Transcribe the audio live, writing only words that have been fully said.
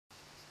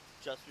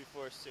just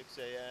before 6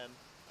 a.m.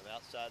 I'm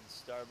outside the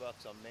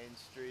Starbucks on Main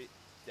Street,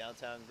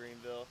 downtown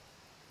Greenville,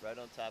 right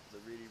on top of the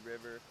Reedy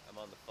River. I'm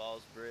on the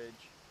Falls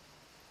Bridge.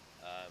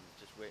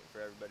 Just waiting for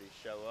everybody to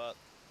show up.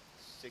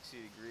 60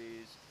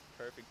 degrees,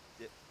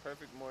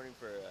 perfect morning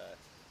for a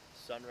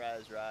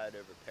sunrise ride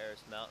over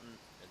Paris Mountain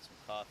and some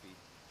coffee.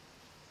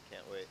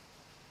 Can't wait.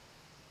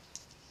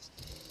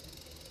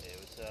 Hey,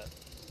 what's up?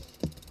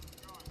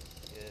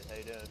 Good, how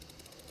you doing?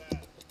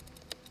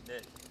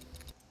 Nick.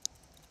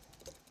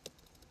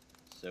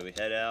 So we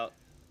head out,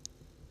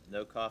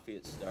 no coffee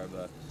at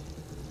Starbucks,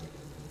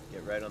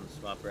 get right on the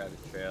Swamp Rabbit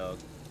Trail,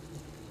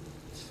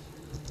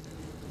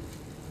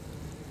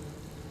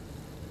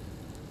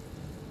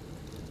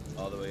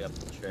 all the way up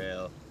the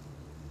trail,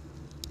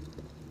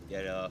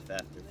 get off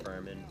after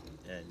Furman,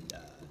 and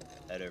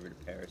head over to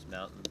Paris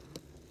Mountain,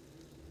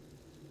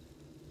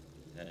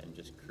 and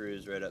just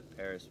cruise right up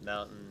Paris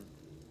Mountain,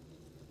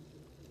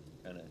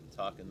 kind of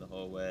talking the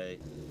whole way.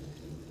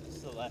 This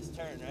is the last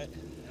turn, right?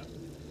 Yep.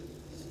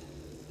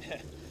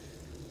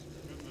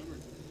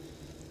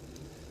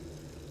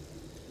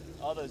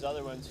 All those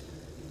other ones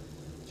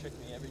trick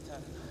me every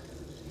time.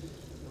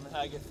 I don't know how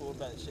I get fooled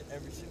by that shit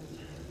every single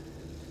time.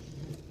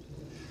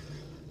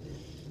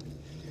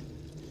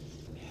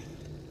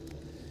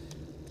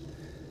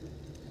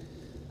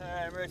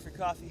 Alright, I'm ready for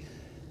coffee.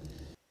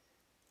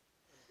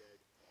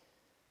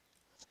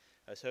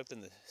 I was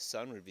hoping the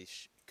sun would be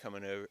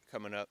coming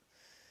up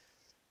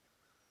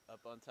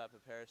on top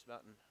of Paris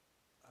Mountain.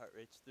 Heart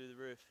rate's through the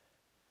roof.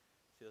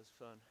 Feels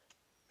fun.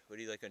 What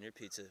do you like on your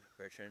pizza,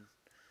 Bertrand?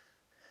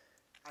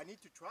 I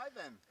need to try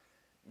them.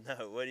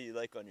 No, what do you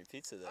like on your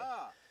pizza though?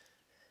 A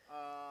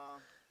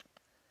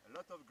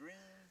lot of green,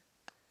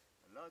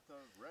 a lot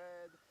of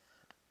red.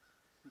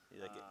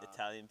 You like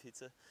Italian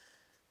pizza?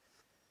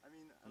 I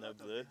mean, no lot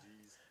blue? Of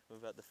veggies. What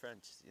about the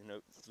French? You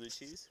know, blue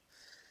cheese?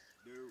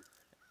 No,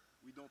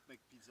 we don't make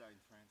pizza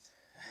in France.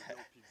 The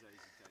real pizza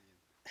is Italian.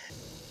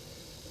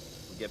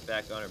 We'll get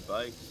back on our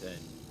bikes and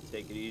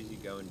take it easy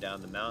going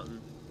down the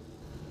mountain.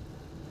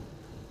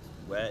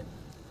 It's wet.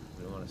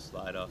 We don't want to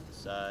slide off the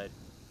side.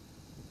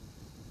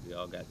 We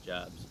all got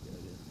jobs to go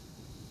to.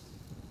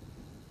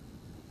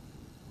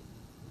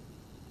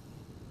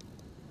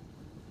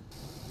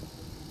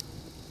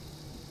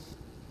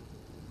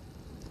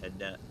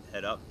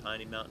 Head up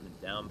Piney Mountain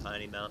and down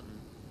Piney Mountain,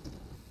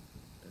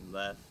 and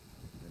left,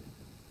 and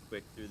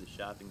quick through the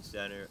shopping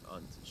center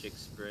onto Chick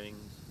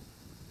Springs.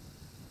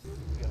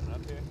 Going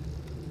up here.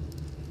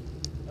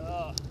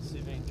 Oh, see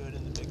if I can do it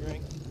in the big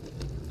ring.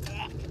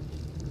 Ah.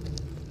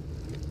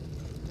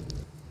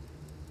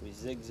 We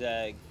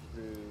zigzag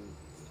through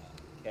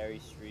Carey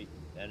Street,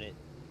 Bennett,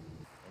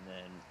 and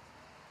then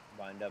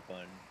wind up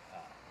on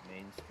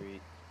Main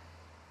Street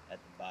at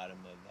the bottom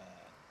of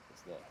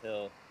this little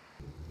hill,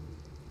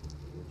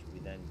 which we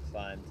then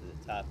climb to the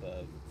top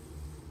of.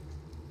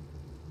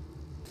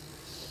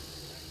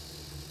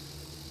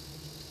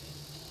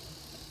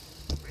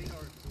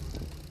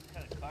 What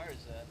kind of car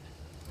is that?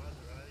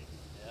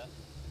 Yeah.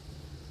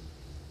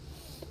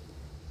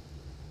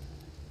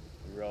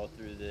 We roll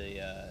through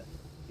the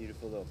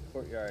beautiful little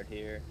courtyard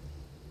here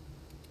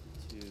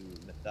to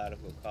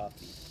Methodical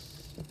Coffee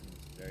in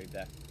this very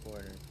back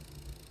corner,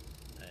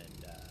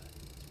 and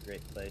it's a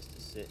great place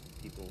to sit and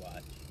people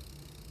watch.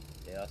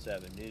 They also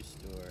have a news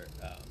store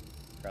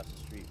across the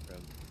street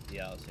from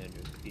the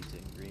Alessandro's Pizza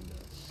in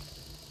Greenville.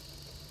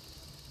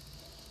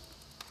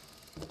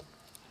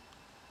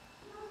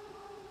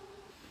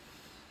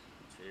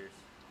 Cheers.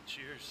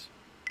 Cheers.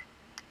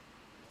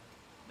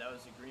 That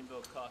was a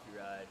Greenville coffee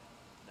ride.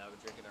 Now we're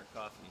drinking our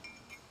coffee.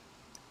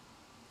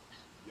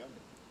 Yum.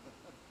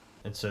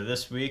 And so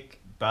this week,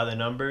 by the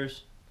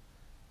numbers,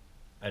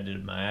 I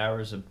did my hour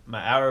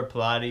of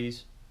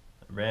Pilates.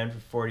 I ran for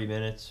 40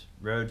 minutes,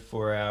 rode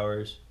 4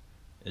 hours.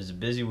 It was a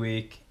busy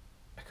week.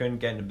 I couldn't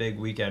get in a big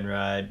weekend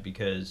ride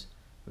because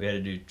we had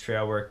to do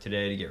trail work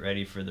today to get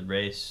ready for the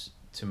race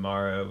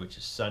tomorrow, which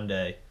is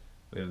Sunday.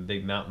 We have a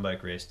big mountain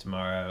bike race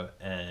tomorrow,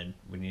 and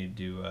we need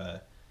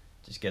to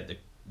just get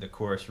the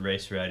course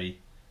race ready.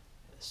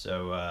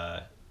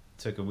 So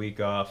took a week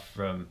off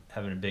from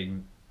having a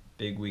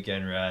big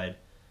weekend ride,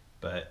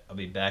 but I'll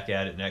be back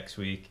at it next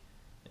week,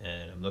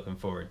 and I'm looking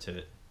forward to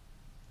it.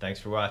 Thanks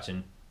for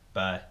watching.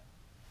 Bye.